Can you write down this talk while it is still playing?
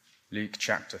Luke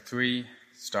chapter 3,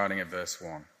 starting at verse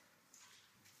 1.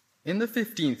 In the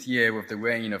 15th year of the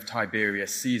reign of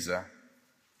Tiberius Caesar,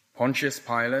 Pontius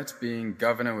Pilate being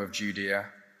governor of Judea,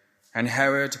 and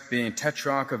Herod being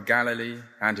tetrarch of Galilee,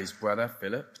 and his brother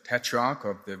Philip, tetrarch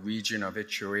of the region of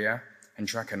Iturea and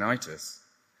Trachonitis,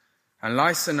 and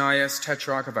Lysanias,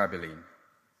 tetrarch of Abilene,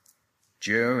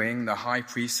 during the high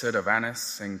priesthood of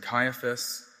Annas and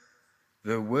Caiaphas,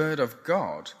 the word of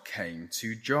God came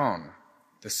to John,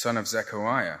 the son of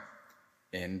Zechariah,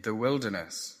 in the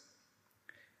wilderness.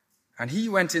 And he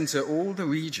went into all the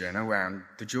region around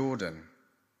the Jordan,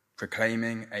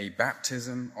 proclaiming a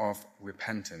baptism of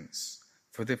repentance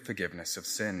for the forgiveness of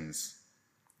sins.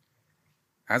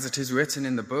 As it is written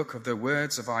in the book of the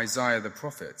words of Isaiah the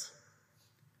prophet,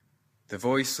 the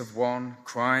voice of one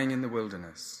crying in the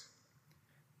wilderness,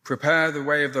 "Prepare the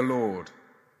way of the Lord,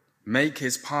 make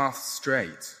his path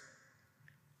straight.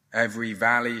 Every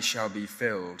valley shall be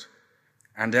filled,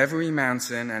 and every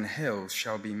mountain and hill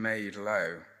shall be made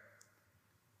low,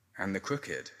 and the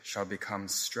crooked shall become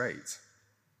straight,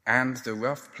 and the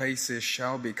rough places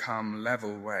shall become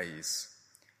level ways,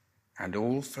 and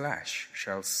all flesh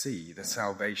shall see the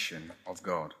salvation of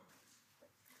God."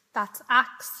 That's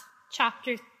Acts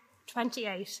chapter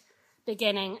 28,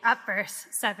 beginning at verse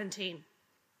 17.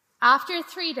 After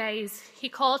 3 days, he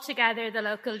called together the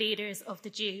local leaders of the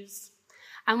Jews.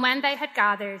 And when they had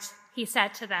gathered, he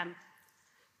said to them,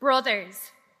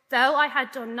 "Brothers, though I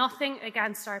had done nothing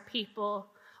against our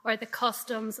people or the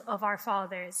customs of our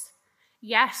fathers,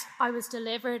 yet I was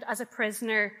delivered as a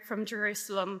prisoner from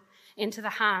Jerusalem into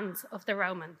the hands of the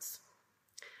Romans.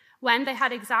 When they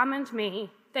had examined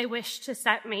me, they wished to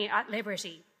set me at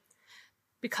liberty,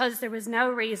 because there was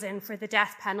no reason for the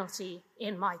death penalty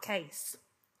in my case.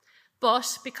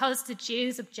 But because the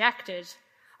Jews objected,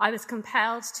 I was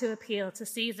compelled to appeal to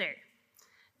Caesar,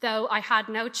 though I had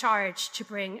no charge to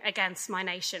bring against my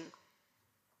nation.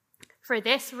 For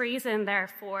this reason,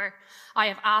 therefore, I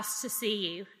have asked to see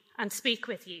you and speak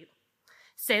with you,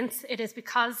 since it is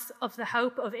because of the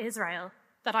hope of Israel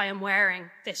that I am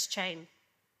wearing this chain."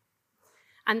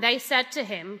 And they said to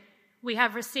him, "We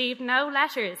have received no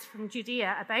letters from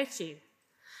Judea about you,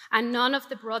 and none of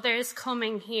the brothers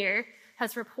coming here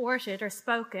has reported or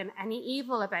spoken any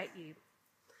evil about you.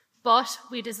 But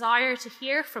we desire to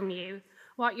hear from you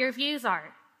what your views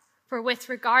are, for with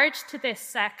regard to this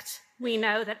sect, we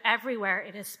know that everywhere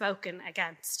it is spoken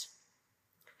against."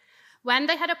 When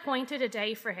they had appointed a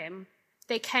day for him,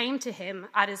 they came to him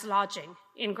at his lodging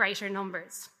in greater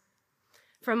numbers.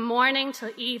 From morning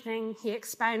till evening, he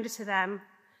expounded to them,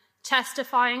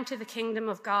 testifying to the kingdom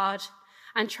of God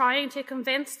and trying to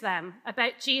convince them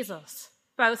about Jesus,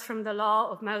 both from the law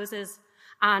of Moses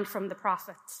and from the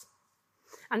prophets.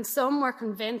 And some were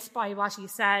convinced by what he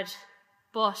said,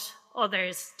 but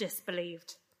others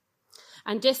disbelieved.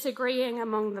 And disagreeing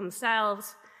among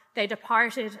themselves, they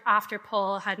departed after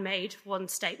Paul had made one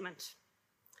statement.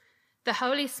 "The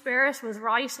Holy Spirit was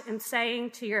right in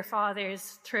saying to your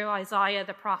fathers through Isaiah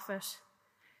the prophet,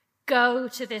 'Go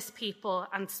to this people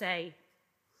and say,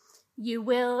 you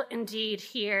will indeed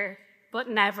hear, but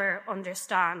never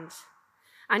understand.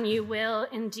 And you will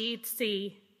indeed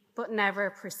see, but never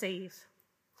perceive.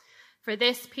 For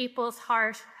this people's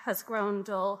heart has grown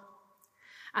dull,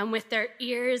 and with their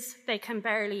ears they can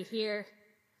barely hear,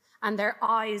 and their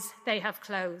eyes they have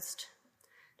closed,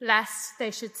 lest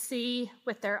they should see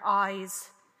with their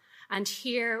eyes, and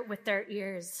hear with their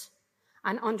ears,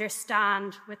 and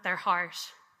understand with their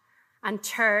heart, and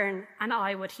turn, and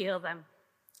I would heal them.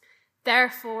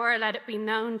 Therefore let it be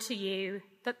known to you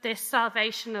that this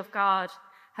salvation of God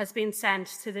has been sent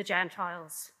to the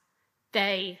Gentiles.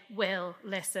 They will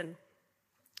listen.'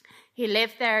 He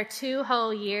lived there 2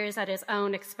 whole years at his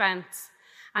own expense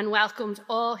and welcomed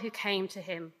all who came to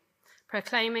him,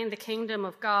 proclaiming the kingdom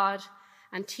of God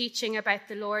and teaching about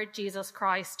the Lord Jesus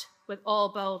Christ with all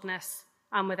boldness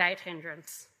and without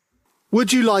hindrance."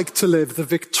 Would you like to live the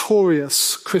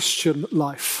victorious Christian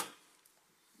life?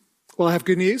 Well, I have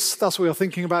good news. That's what we are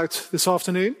thinking about this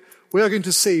afternoon. We are going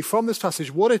to see from this passage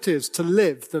what it is to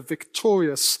live the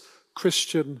victorious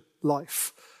Christian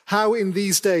life. How in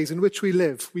these days in which we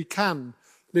live can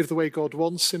live the way God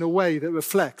wants in a way that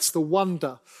reflects the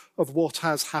wonder of what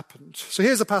has happened. So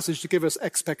here's a passage to give us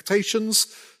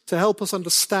expectations, to help us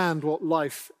understand what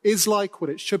life is like, what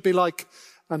it should be like,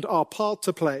 and our part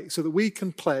to play so that we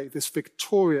can play this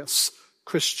victorious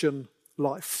Christian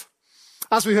life.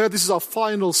 As we heard, this is our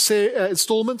final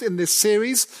installment in this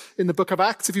series in the book of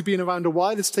Acts. If you've been around a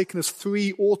while, it's taken us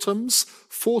 3 autumns,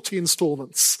 40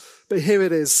 installments. But here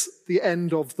it is, the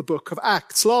end of the book of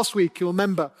Acts. Last week, you'll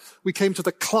remember, we came to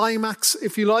the climax,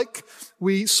 if you like.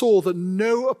 We saw that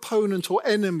no opponent or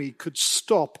enemy could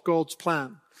stop God's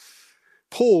plan.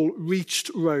 Paul reached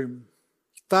Rome.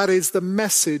 That is, the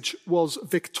message was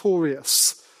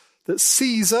victorious, that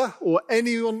Caesar or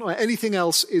anyone or anything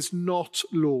else is not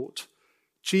Lord.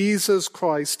 Jesus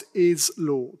Christ is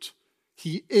Lord.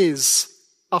 He is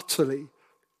utterly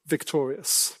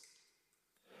victorious.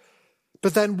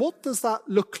 But then what does that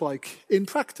look like in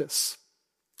practice?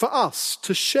 For us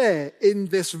to share in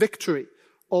this victory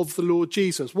of the Lord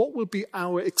Jesus, what will be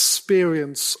our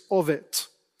experience of it?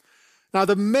 Now,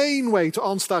 the main way to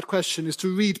answer that question is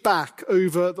to read back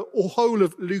over the whole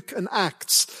of Luke and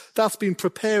Acts. That's been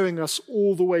preparing us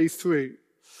all the way through.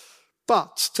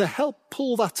 But to help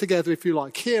pull that together, if you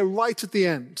like, here right at the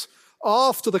end,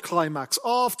 after the climax,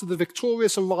 after the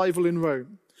victorious arrival in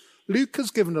Rome, Luke has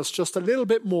given us just a little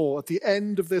bit more at the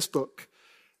end of this book,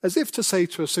 as if to say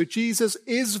to us, so Jesus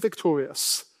is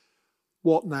victorious.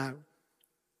 What now?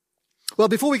 Well,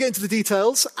 before we get into the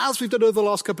details, as we've done over the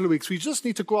last couple of weeks, we just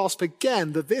need to grasp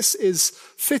again that this is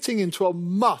fitting into a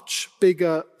much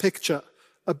bigger picture,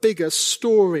 a bigger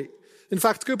story. In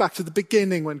fact, go back to the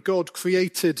beginning when God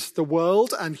created the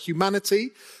world and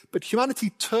humanity, but humanity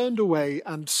turned away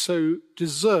and so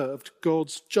deserved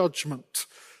God's judgment.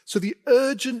 So the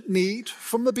urgent need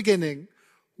from the beginning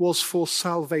was for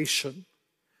salvation.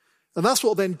 And that's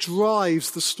what then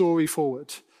drives the story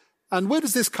forward. And where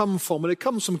does this come from? Well, it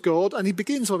comes from God, and he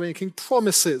begins by making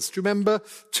promises. Do you remember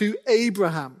to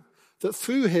Abraham that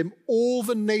through him all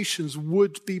the nations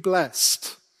would be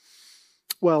blessed?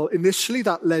 Well, initially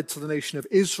that led to the nation of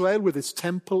Israel with its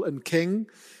temple and king,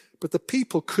 but the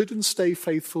people couldn't stay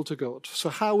faithful to God. So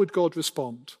how would God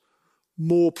respond?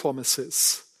 More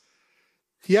promises.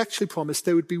 He actually promised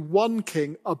there would be one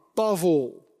king above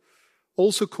all,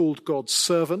 also called God's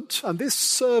servant, and this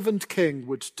servant king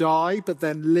would die but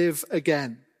then live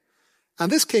again.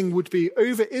 And this king would be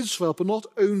over Israel, but not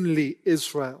only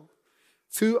Israel.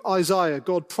 Through Isaiah,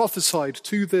 God prophesied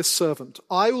to this servant,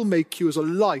 I will make you as a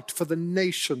light for the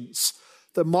nations,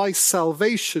 that my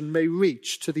salvation may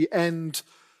reach to the end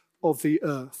of the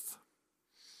earth.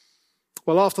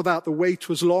 Well, after that, the wait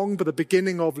was long, but the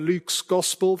beginning of Luke's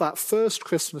gospel, that first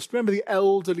Christmas, remember the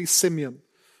elderly Simeon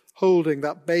holding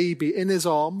that baby in his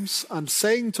arms and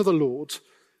saying to the Lord,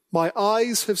 my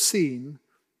eyes have seen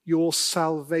your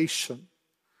salvation.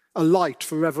 A light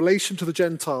for revelation to the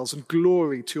Gentiles and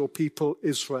glory to your people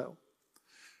Israel.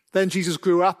 Then Jesus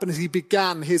grew up, and as he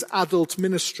began his adult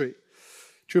ministry,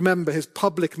 do you remember his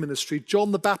public ministry?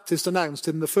 John the Baptist announced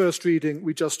in the first reading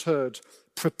we just heard,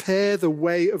 prepare the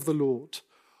way of the Lord.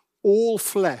 All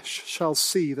flesh shall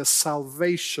see the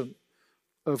salvation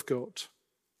of God.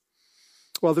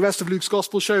 Well, the rest of Luke's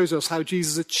gospel shows us how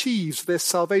Jesus achieves this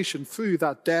salvation through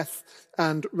that death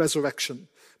and resurrection.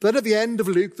 But then at the end of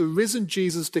Luke, the risen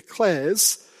Jesus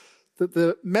declares that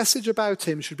the message about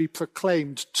him should be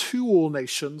proclaimed to all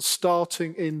nations,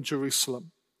 starting in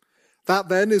Jerusalem. That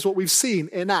then is what we've seen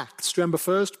in Acts. Do you remember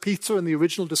first Peter and the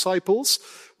original disciples?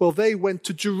 Well, they went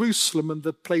to Jerusalem and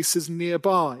the places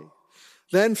nearby.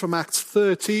 Then from Acts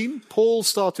 13, Paul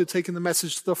started taking the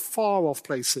message to the far-off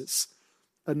places.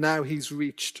 And now he's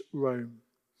reached Rome.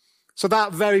 So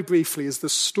that very briefly is the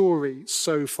story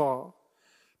so far.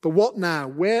 But what now?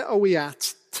 Where are we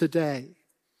at today?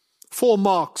 4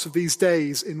 marks of these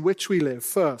days in which we live.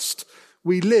 First,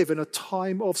 we live in a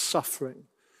time of suffering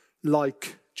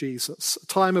like Jesus. A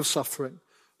time of suffering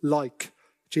like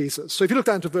Jesus. So if you look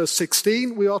down to verse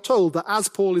 16, we are told that as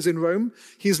Paul is in Rome,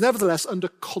 he is nevertheless under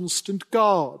constant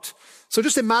guard. So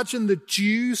just imagine the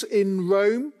Jews in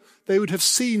Rome. They would have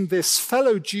seen this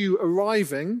fellow Jew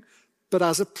arriving, but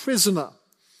as a prisoner.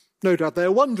 No doubt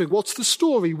they're wondering, what's the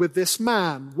story with this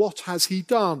man? What has he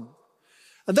done?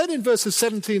 And then in verses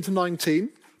 17 to 19,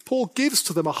 Paul gives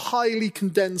to them a highly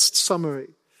condensed summary.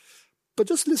 But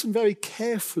just listen very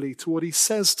carefully to what he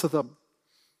says to them.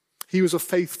 He was a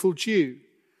faithful Jew.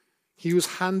 He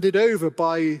was handed over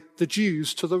by the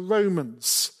Jews to the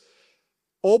Romans.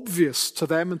 Obvious to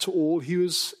them and to all, he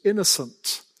was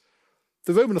innocent.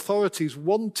 The Roman authorities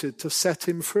wanted to set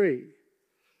him free,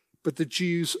 but the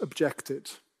Jews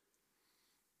objected.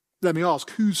 Let me ask,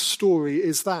 whose story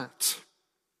is that?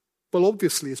 Well,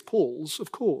 obviously it's Paul's,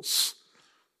 of course.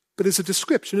 But it's a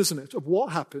description, isn't it, of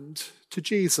what happened to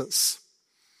Jesus.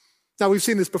 Now, we've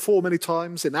seen this before many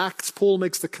times. In Acts, Paul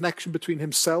makes the connection between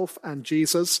himself and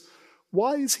Jesus.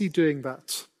 Why is he doing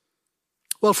that?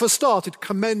 Well, for a start, it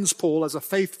commends Paul as a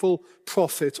faithful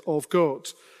prophet of God.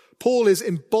 Paul is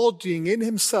embodying in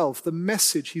himself the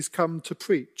message he's come to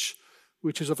preach,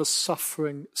 which is of a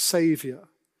suffering Saviour.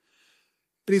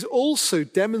 But he's also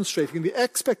demonstrating the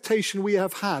expectation we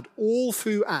have had all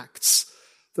through Acts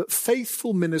that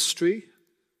faithful ministry,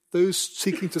 those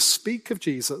seeking to speak of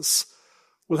Jesus,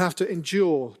 will have to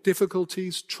endure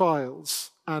difficulties, trials,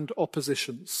 and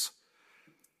oppositions.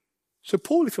 So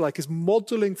Paul, if you like, is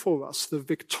modelling for us the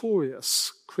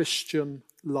victorious Christian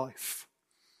life.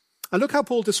 And look how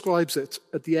Paul describes it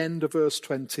at the end of verse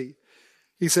 20.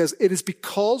 He says, "It is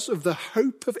because of the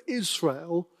hope of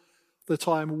Israel that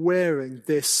I am wearing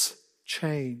this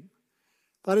chain."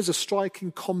 That is a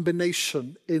striking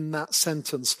combination in that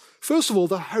sentence. First of all,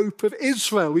 the hope of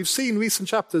Israel. We've seen in recent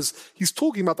chapters, he's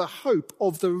talking about the hope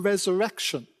of the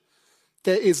resurrection.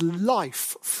 There is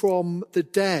life from the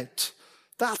dead.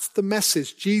 That's the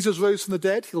message. Jesus rose from the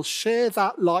dead. He'll share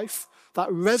that life,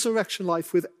 that resurrection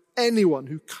life, with anyone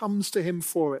who comes to him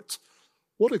for it.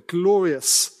 What a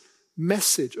glorious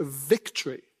message of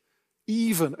victory,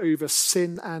 even over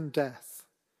sin and death.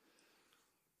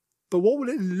 But what will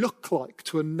it look like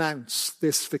to announce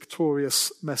this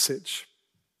victorious message?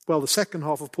 Well, the second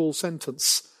half of Paul's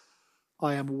sentence,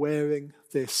 I am wearing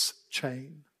this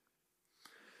chain.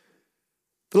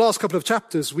 The last couple of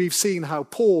chapters, we've seen how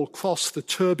Paul crossed the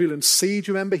turbulent sea.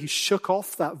 Do you remember? He shook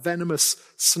off that venomous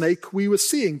snake. We were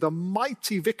seeing the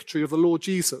mighty victory of the Lord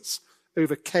Jesus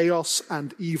over chaos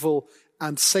and evil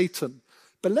and Satan.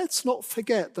 But let's not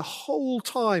forget, the whole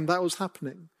time that was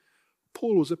happening,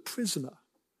 Paul was a prisoner,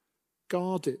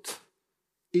 guarded,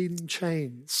 in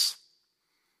chains.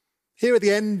 Here at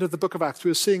the end of the book of Acts,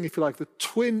 we're seeing, if you like, the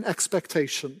twin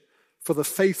expectation for the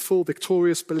faithful,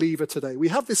 victorious believer today. We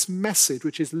have this message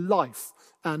which is life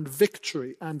and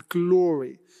victory and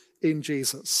glory in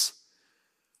Jesus.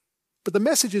 But the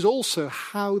message is also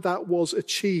how that was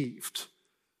achieved,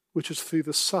 which is through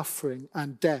the suffering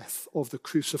and death of the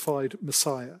crucified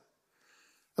Messiah.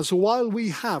 And so while we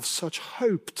have such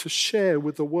hope to share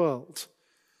with the world,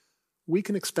 we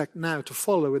can expect now to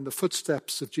follow in the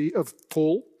footsteps of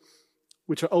Paul,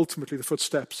 which are ultimately the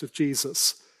footsteps of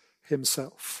Jesus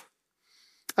himself.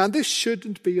 And this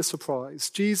shouldn't be a surprise.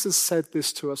 Jesus said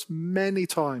this to us many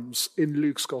times in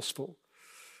Luke's gospel.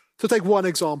 To take one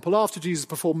example, after Jesus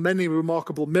performed many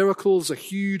remarkable miracles, a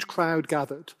huge crowd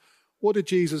gathered. What did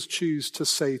Jesus choose to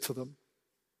say to them?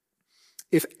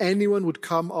 If anyone would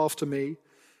come after me,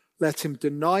 let him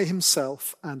deny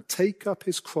himself and take up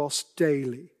his cross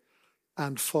daily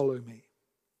and follow me.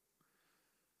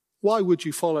 Why would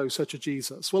you follow such a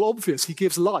Jesus? Well, obvious, he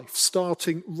gives life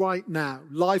starting right now.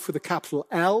 Life with a capital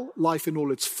L, life in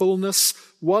all its fullness.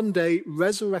 One day,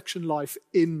 resurrection life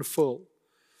in full.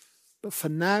 But for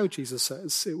now, Jesus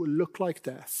says, it will look like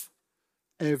death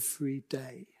every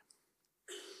day.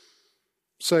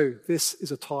 So this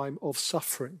is a time of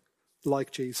suffering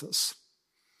like Jesus.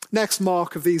 Next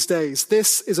mark of these days,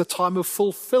 this is a time of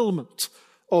fulfillment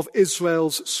of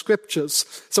Israel's scriptures.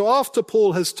 So after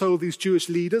Paul has told these Jewish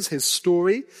leaders his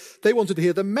story, they wanted to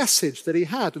hear the message that he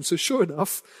had. And so sure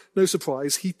enough, no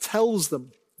surprise, he tells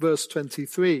them, verse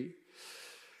 23.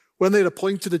 When they had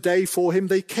appointed a day for him,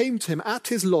 they came to him at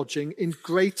his lodging in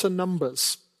greater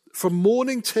numbers. From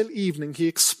morning till evening, he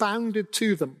expounded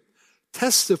to them,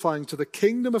 testifying to the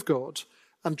kingdom of God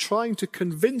and trying to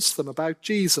convince them about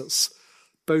Jesus,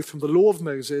 both from the law of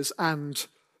Moses and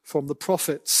from the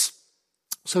prophets.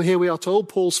 So here we are told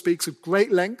Paul speaks at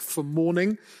great length from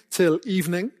morning till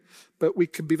evening, but we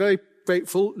can be very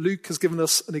grateful. Luke has given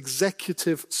us an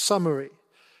executive summary.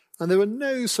 And there are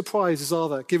no surprises, are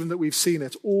there, given that we've seen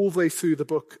it all the way through the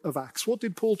book of Acts. What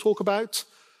did Paul talk about?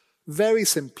 Very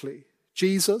simply,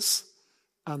 Jesus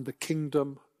and the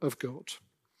kingdom of God.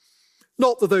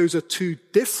 Not that those are two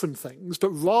different things, but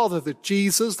rather that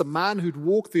Jesus, the man who'd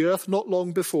walked the earth not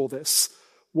long before this,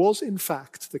 was in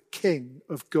fact the king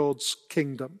of God's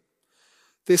kingdom.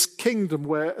 This kingdom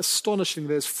where, astonishingly,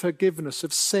 there's forgiveness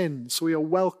of sins. We are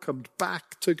welcomed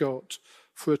back to God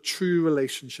for a true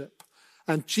relationship.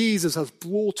 And Jesus has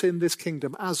brought in this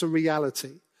kingdom as a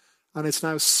reality, and it's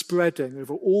now spreading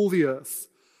over all the earth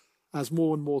as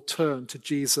more and more turn to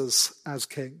Jesus as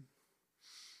king.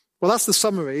 Well, that's the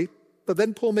summary, but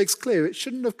then Paul makes clear it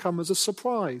shouldn't have come as a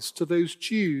surprise to those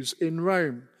Jews in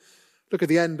Rome. Look at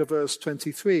the end of verse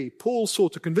 23. Paul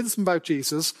sought to convince them about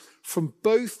Jesus from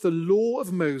both the law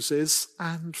of Moses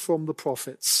and from the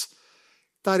prophets.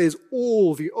 That is,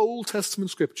 all the Old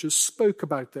Testament scriptures spoke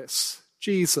about this,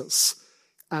 Jesus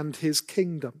and his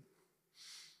kingdom,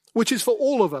 which is for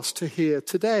all of us to hear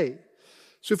today.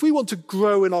 So if we want to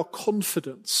grow in our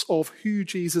confidence of who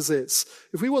Jesus is,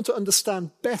 if we want to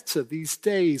understand better these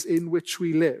days in which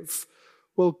we live,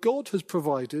 well, God has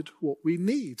provided what we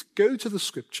need. Go to the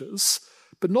scriptures,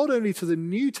 but not only to the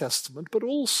New Testament, but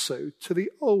also to the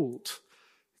Old.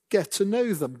 Get to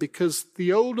know them, because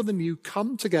the Old and the New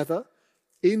come together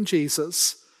in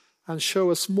Jesus and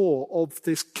show us more of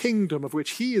this kingdom of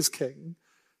which he is king,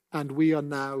 and we are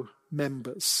now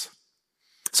members.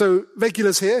 So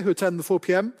regulars here who attend the 4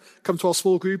 p.m. come to our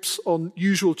small groups on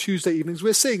usual Tuesday evenings.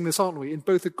 We're seeing this, aren't we? In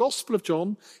both the Gospel of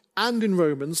John and in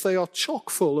Romans, they are chock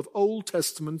full of Old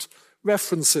Testament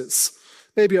references.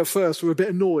 Maybe at first we're a bit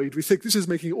annoyed. We think this is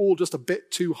making it all just a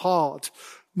bit too hard,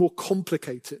 more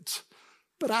complicated.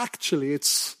 But actually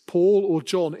it's Paul or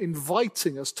John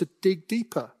inviting us to dig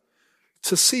deeper,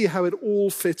 to see how it all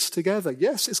fits together.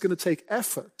 Yes, it's going to take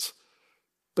effort,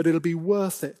 but it'll be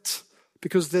worth it,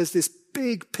 because there's this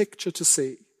big picture to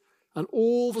see, and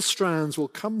all the strands will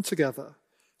come together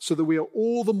so that we are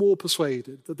all the more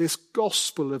persuaded that this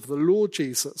gospel of the Lord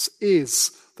Jesus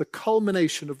is the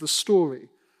culmination of the story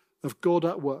of God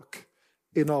at work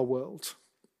in our world.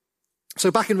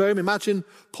 So back in Rome, imagine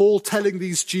Paul telling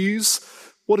these Jews,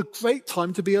 what a great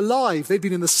time to be alive. They've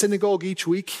been in the synagogue each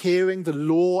week hearing the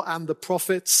law and the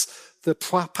prophets, the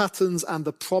patterns and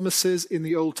the promises in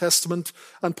the Old Testament.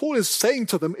 And Paul is saying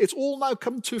to them, it's all now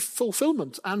come to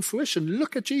fulfillment and fruition.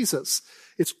 Look at Jesus.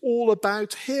 It's all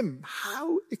about him.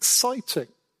 How exciting.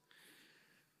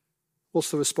 What's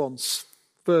the response?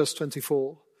 Verse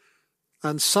 24.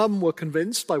 And some were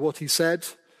convinced by what he said,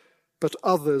 but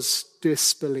others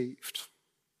disbelieved.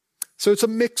 So it's a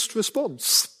mixed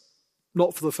response.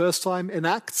 Not for the first time in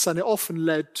Acts, and it often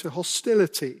led to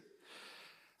hostility.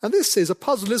 And this is a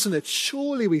puzzle, isn't it?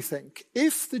 Surely we think,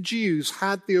 if the Jews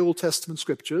had the Old Testament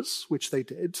scriptures, which they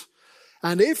did,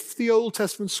 and if the Old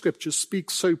Testament scriptures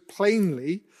speak so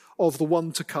plainly of the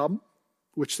one to come,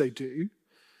 which they do,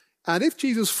 and if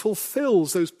Jesus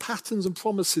fulfills those patterns and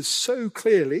promises so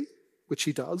clearly, which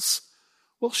he does,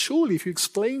 well, surely if you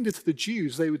explained it to the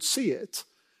Jews, they would see it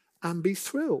and be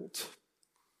thrilled.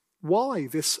 Why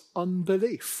this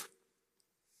unbelief?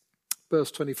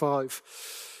 Verse 25.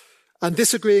 And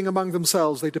disagreeing among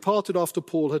themselves, they departed after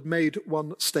Paul had made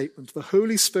one statement. The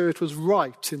Holy Spirit was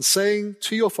right in saying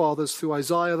to your fathers through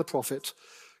Isaiah the prophet,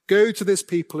 go to this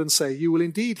people and say, you will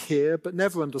indeed hear, but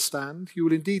never understand. You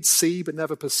will indeed see, but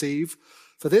never perceive.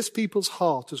 For this people's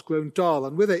heart has grown dull,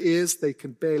 and with their ears they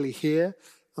can barely hear,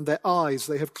 and their eyes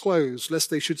they have closed,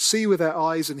 lest they should see with their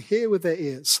eyes and hear with their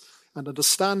ears, and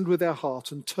understand with their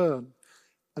heart and turn,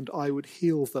 and I would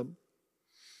heal them.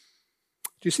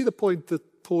 Do you see the point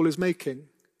that Paul is making?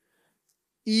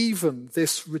 Even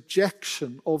this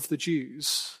rejection of the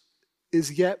Jews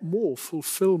is yet more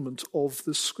fulfillment of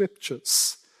the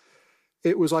scriptures.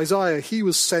 It was Isaiah. He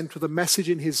was sent with a message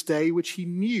in his day which he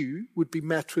knew would be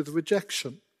met with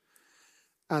rejection.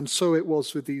 And so it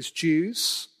was with these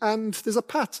Jews. And there's a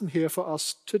pattern here for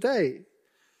us today.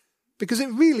 Because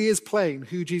it really is plain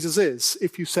who Jesus is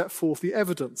if you set forth the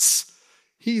evidence.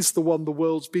 He's the one the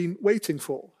world's been waiting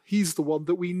for. He's the one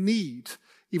that we need.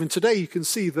 Even today you can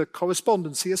see the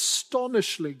correspondence he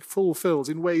astonishingly fulfills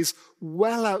in ways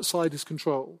well outside his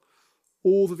control.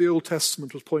 All that the Old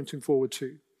Testament was pointing forward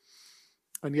to.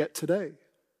 And yet today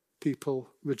people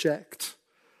reject,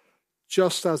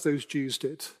 just as those Jews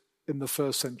did in the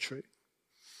first century.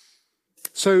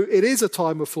 So it is a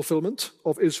time of fulfillment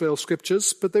of Israel's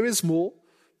scriptures, but there is more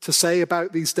to say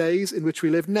about these days in which we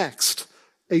live next.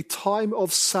 A time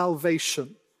of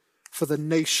salvation for the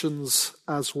nations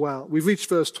as well. We've reached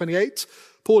verse 28.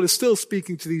 Paul is still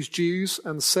speaking to these Jews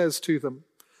and says to them,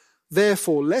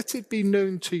 therefore let it be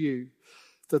known to you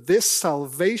that this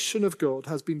salvation of God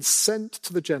has been sent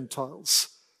to the Gentiles.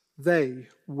 They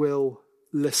will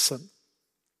listen.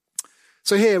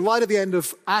 So here, right at the end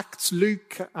of Acts,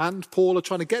 Luke and Paul are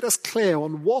trying to get us clear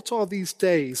on what are these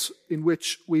days in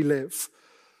which we live.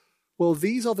 Well,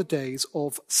 these are the days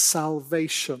of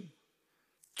salvation.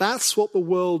 That's what the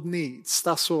world needs.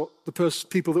 That's what the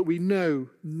people that we know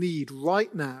need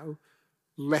right now,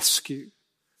 rescue.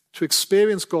 To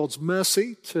experience God's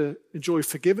mercy, to enjoy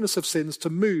forgiveness of sins, to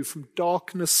move from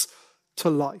darkness to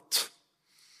light.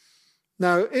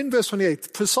 Now, in verse 28, the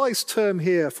precise term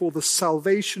here for the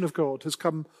salvation of God has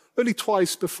come only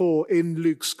twice before in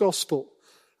Luke's gospel,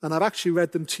 and I've actually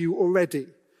read them to you already.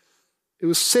 It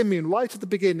was Simeon right at the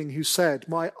beginning who said,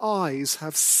 my eyes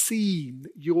have seen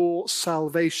your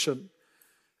salvation,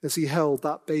 as he held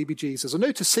that baby Jesus. And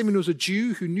notice Simeon was a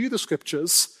Jew who knew the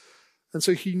scriptures, and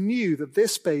so he knew that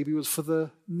this baby was for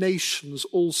the nations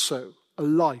also, a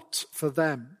light for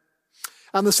them.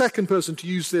 And the second person to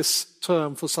use this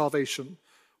term for salvation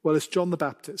Well, it's John the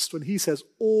Baptist when he says,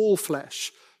 all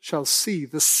flesh shall see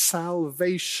the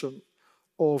salvation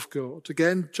of God.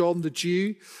 Again, John the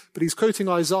Jew, but he's quoting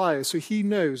Isaiah, so he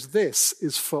knows this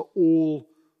is for all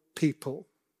people.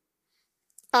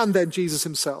 And then Jesus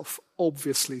himself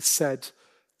obviously said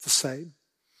the same.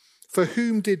 For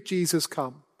whom did Jesus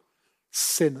come?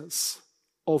 Sinners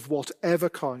of whatever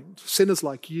kind, sinners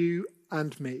like you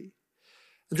and me.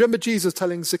 And remember Jesus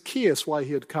telling Zacchaeus why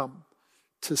he had come?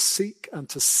 To seek and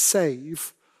to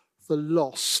save the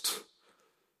lost.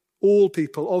 All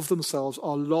people of themselves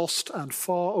are lost and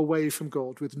far away from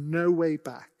God with no way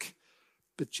back.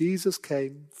 But Jesus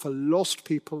came for lost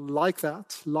people like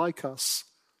that, like us,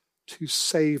 to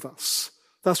save us.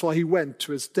 That's why he went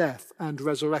to his death and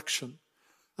resurrection.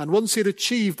 And once he had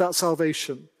achieved that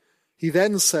salvation, he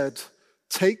then said,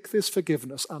 take this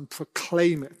forgiveness and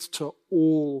proclaim it to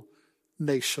all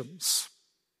nations.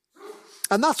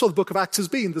 And that's what the book of Acts has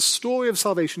been, the story of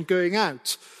salvation going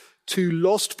out to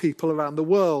lost people around the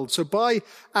world. So by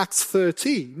Acts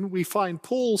 13, we find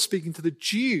Paul speaking to the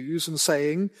Jews and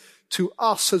saying, to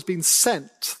us has been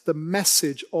sent the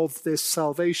message of this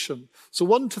salvation. So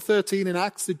 1 to 13 in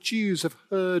Acts, the Jews have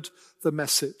heard the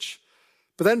message.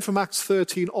 But then from Acts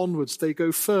 13 onwards, they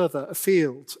go further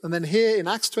afield. And then here in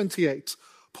Acts 28,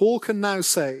 Paul can now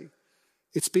say,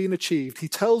 it's been achieved. He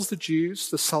tells the Jews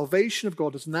the salvation of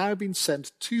God has now been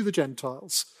sent to the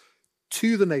Gentiles,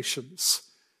 to the nations.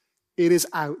 It is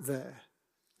out there,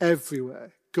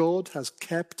 everywhere. God has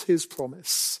kept his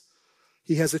promise.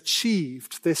 He has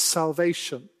achieved this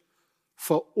salvation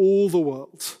for all the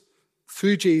world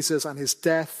through Jesus and his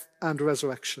death and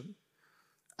resurrection.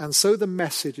 And so the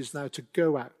message is now to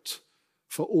go out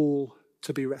for all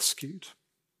to be rescued.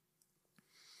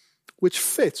 Which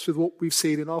fits with what we've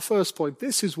seen in our first point.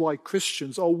 This is why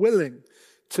Christians are willing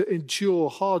to endure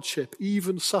hardship,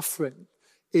 even suffering,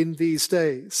 in these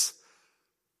days.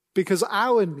 Because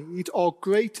our need, our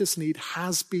greatest need,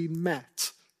 has been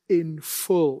met in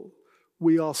full.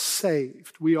 We are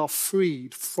saved. We are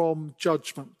freed from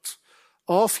judgment.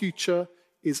 Our future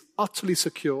is utterly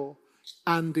secure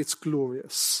and it's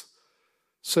glorious.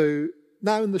 So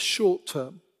now in the short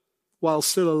term, while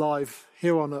still alive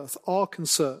here on earth, our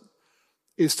concern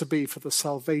is to be for the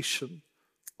salvation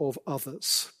of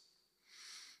others.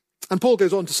 And Paul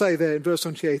goes on to say there in verse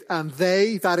 28, and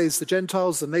they, that is the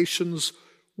Gentiles, the nations,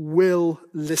 will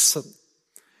listen.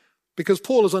 Because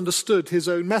Paul has understood his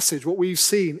own message, what we've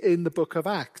seen in the book of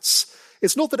Acts.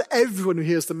 It's not that everyone who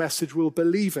hears the message will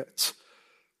believe it,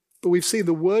 but we've seen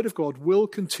the word of God will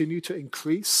continue to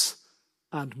increase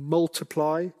and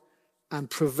multiply and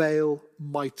prevail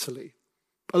mightily.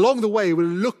 Along the way, it will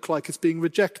look like it's being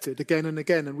rejected again and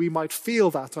again, and we might feel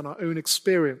that on our own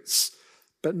experience.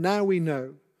 But now we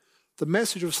know the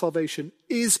message of salvation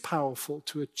is powerful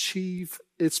to achieve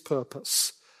its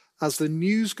purpose. As the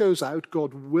news goes out,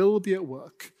 God will be at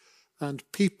work, and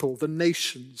people, the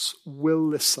nations, will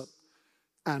listen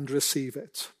and receive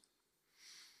it.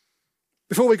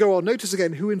 Before we go on, notice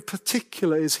again who in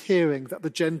particular is hearing that the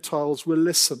Gentiles will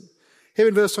listen. Here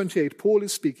in verse 28, Paul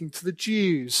is speaking to the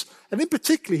Jews. And in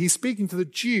particular, he's speaking to the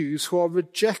Jews who are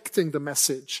rejecting the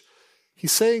message.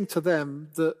 He's saying to them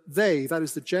that they, that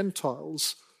is the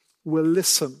Gentiles, will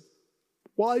listen.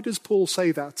 Why does Paul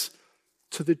say that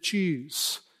to the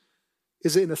Jews?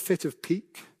 Is it in a fit of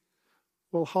pique?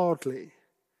 Well, hardly.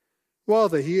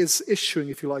 Rather, he is issuing,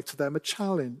 if you like, to them a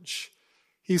challenge.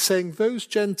 He's saying those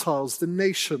Gentiles, the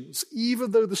nations,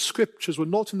 even though the scriptures were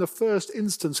not in the first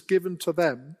instance given to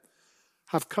them,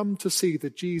 have come to see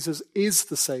that Jesus is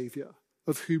the Saviour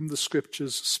of whom the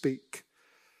scriptures speak.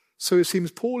 So it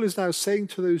seems Paul is now saying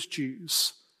to those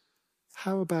Jews,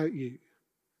 how about you?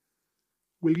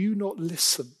 Will you not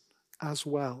listen as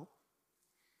well?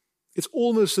 It's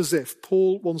almost as if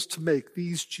Paul wants to make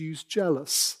these Jews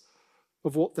jealous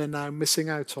of what they're now missing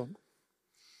out on.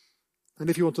 And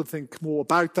if you want to think more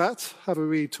about that, have a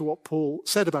read to what Paul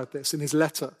said about this in his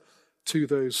letter to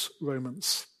those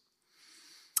Romans.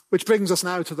 Which brings us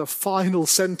now to the final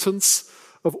sentence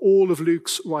of all of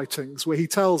Luke's writings, where he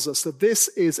tells us that this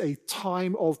is a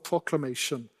time of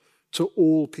proclamation to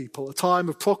all people, a time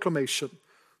of proclamation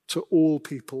to all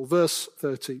people. Verse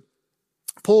 30.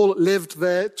 Paul lived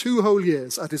there 2 whole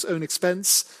years at his own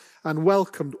expense and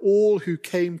welcomed all who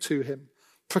came to him,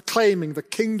 proclaiming the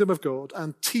kingdom of God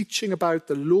and teaching about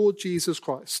the Lord Jesus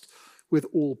Christ with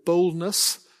all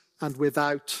boldness and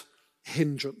without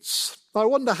hindrance. Now, I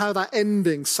wonder how that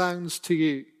ending sounds to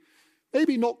you.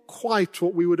 Maybe not quite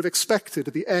what we would have expected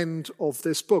at the end of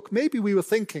this book. Maybe we were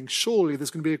thinking, surely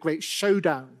there's going to be a great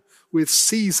showdown with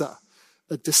Caesar,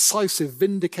 a decisive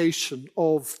vindication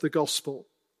of the gospel.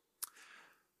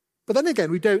 But then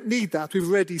again, we don't need that. We've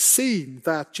already seen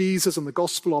that Jesus and the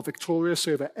gospel are victorious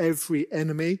over every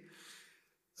enemy.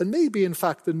 And maybe, in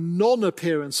fact, the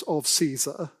non-appearance of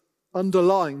Caesar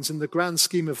underlines, in the grand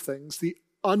scheme of things, the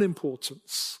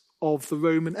unimportance of the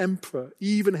Roman emperor,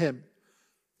 even him,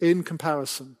 in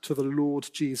comparison to the Lord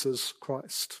Jesus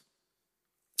Christ.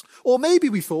 Or maybe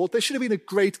we thought there should have been a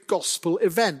great gospel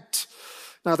event.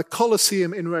 Now, the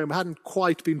Colosseum in Rome hadn't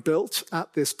quite been built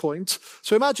at this point.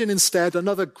 So imagine instead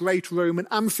another great Roman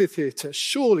amphitheatre.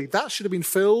 Surely that should have been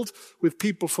filled with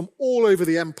people from all over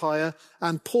the empire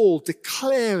and Paul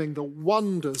declaring the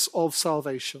wonders of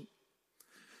salvation.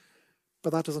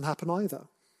 But that doesn't happen either.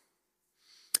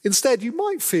 Instead, you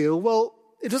might feel, well,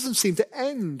 it doesn't seem to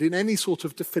end in any sort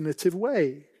of definitive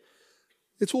way.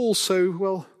 It's also,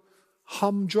 well,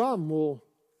 humdrum or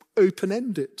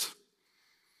open-ended,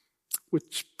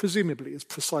 which presumably is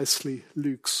precisely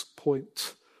Luke's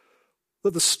point,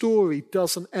 that the story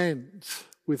doesn't end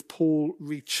with Paul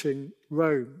reaching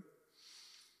Rome.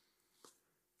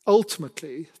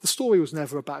 Ultimately, the story was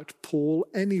never about Paul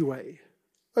anyway.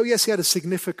 Oh yes, he had a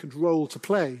significant role to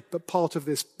play, but part of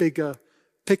this bigger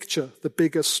picture, the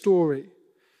bigger story.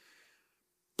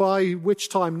 By which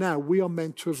time now we are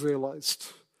meant to have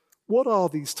realized, what are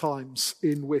these times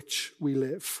in which we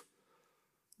live?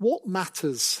 What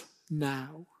matters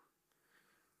now?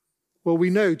 Well, we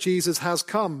know Jesus has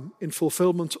come in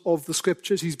fulfillment of the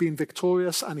scriptures. He's been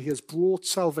victorious and he has brought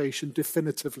salvation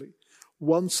definitively,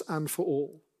 once and for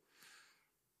all.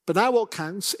 But now what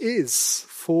counts is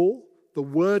for the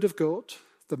word of God,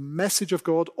 the message of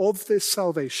God of this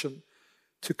salvation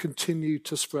to continue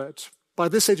to spread. By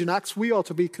this stage in Acts, we are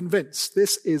to be convinced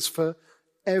this is for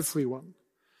everyone.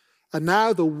 And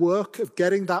now the work of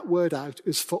getting that word out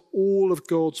is for all of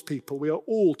God's people. We are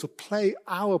all to play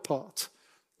our part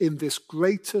in this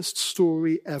greatest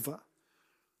story ever,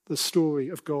 the story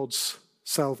of God's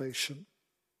salvation.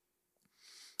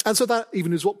 And so that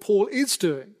even is what Paul is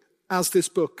doing as this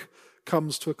book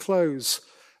comes to a close.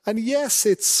 And yes,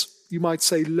 it's, you might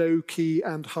say, low-key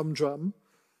and humdrum,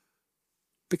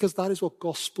 because that is what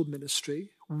gospel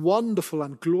ministry, wonderful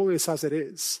and glorious as it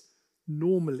is,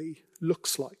 normally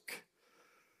looks like.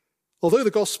 Although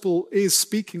the gospel is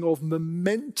speaking of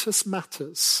momentous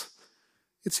matters,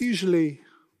 it's usually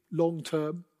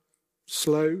long-term,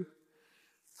 slow,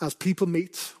 as people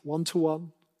meet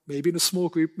one-to-one, maybe in a small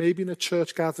group, maybe in a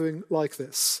church gathering like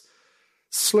this,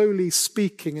 slowly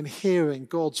speaking and hearing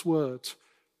God's word,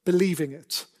 believing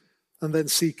it, and then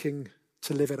seeking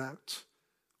to live it out.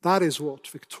 That is what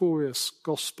victorious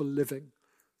gospel living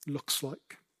looks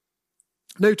like.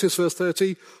 Notice verse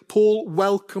 30, Paul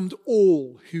welcomed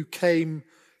all who came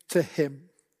to him.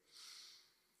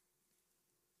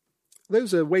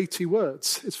 Those are weighty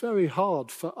words. It's very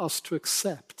hard for us to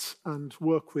accept and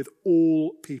work with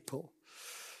all people.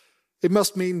 It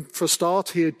must mean, for a start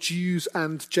here, Jews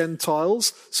and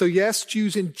Gentiles. So yes,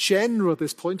 Jews in general at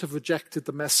this point have rejected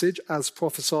the message as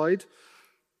prophesied,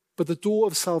 but the door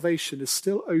of salvation is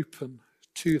still open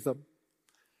to them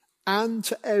and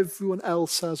to everyone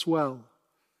else as well.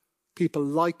 People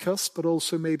like us, but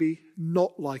also maybe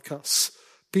not like us.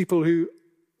 People who,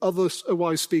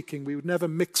 otherwise speaking, we would never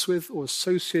mix with or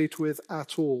associate with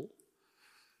at all.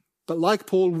 But like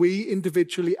Paul, we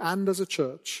individually and as a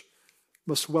church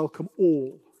must welcome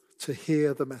all to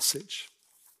hear the message.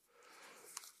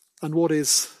 And what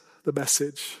is the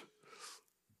message?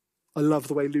 I love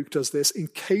the way Luke does this. In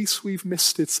case we've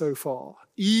missed it so far,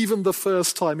 even the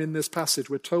first time in this passage,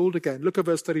 we're told again, look at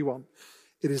verse 31.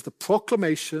 It is the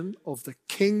proclamation of the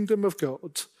kingdom of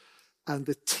God and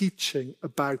the teaching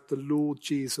about the Lord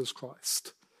Jesus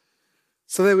Christ.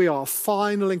 So there we are,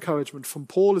 final encouragement from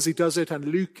Paul as he does it and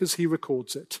Luke as he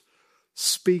records it.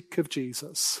 Speak of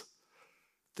Jesus,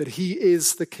 that he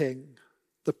is the King,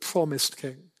 the promised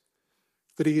King,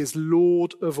 that he is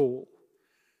Lord of all,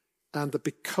 and that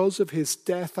because of his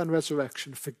death and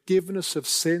resurrection, forgiveness of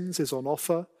sins is on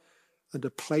offer and a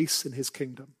place in his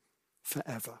kingdom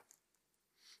forever.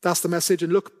 That's the message.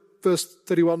 And look, verse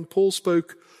 31, Paul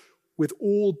spoke with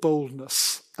all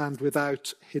boldness and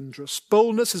without hindrance.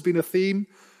 Boldness has been a theme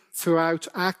throughout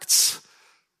Acts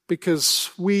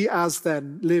because we as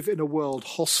then live in a world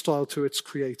hostile to its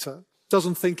creator,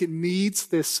 doesn't think it needs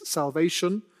this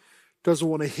salvation, doesn't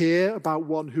want to hear about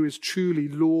one who is truly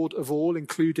Lord of all,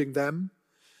 including them,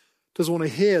 doesn't want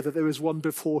to hear that there is one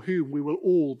before whom we will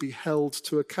all be held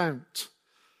to account.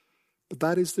 But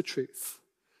that is the truth.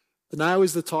 And now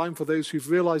is the time for those who've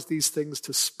realized these things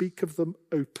to speak of them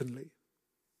openly.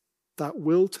 That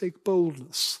will take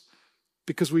boldness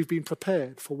because we've been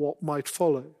prepared for what might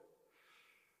follow.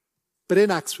 But in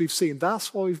Acts we've seen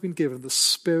that's why we've been given the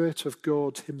Spirit of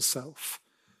God himself,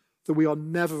 that we are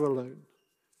never alone.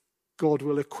 God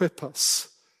will equip us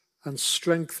and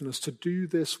strengthen us to do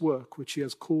this work which he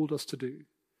has called us to do.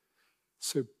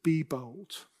 So be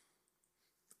bold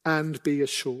and be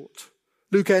assured.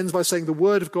 Luke ends by saying the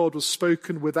word of God was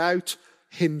spoken without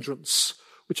hindrance,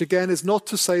 which again is not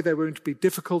to say there won't be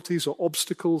difficulties or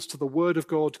obstacles to the word of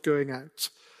God going out.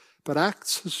 But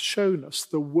Acts has shown us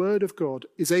the word of God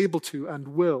is able to and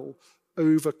will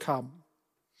overcome,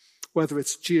 whether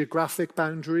it's geographic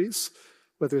boundaries,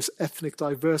 whether it's ethnic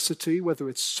diversity, whether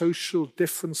it's social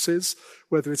differences,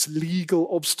 whether it's legal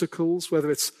obstacles,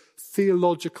 whether it's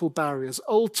theological barriers.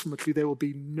 Ultimately, there will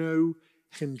be no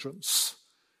hindrance.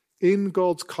 In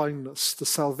God's kindness, the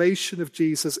salvation of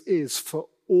Jesus is for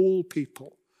all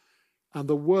people, and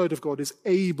the word of God is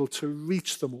able to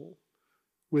reach them all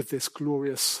with this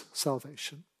glorious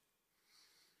salvation.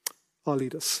 I'll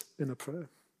lead us in a prayer.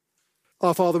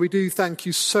 Our Father, we do thank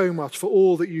you so much for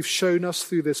all that you've shown us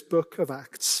through this book of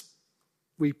Acts.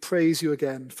 We praise you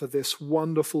again for this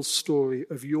wonderful story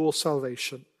of your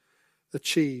salvation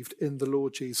achieved in the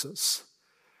Lord Jesus.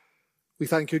 We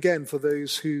thank you again for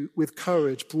those who, with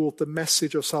courage, brought the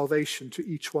message of salvation to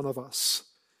each one of us.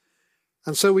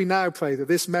 And so we now pray that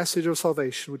this message of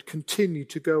salvation would continue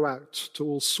to go out to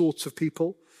all sorts of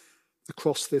people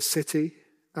across this city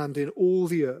and in all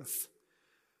the earth.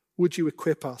 Would you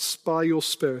equip us by your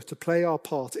Spirit to play our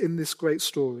part in this great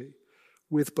story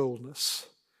with boldness?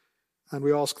 And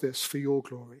we ask this for your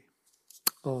glory.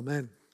 Amen.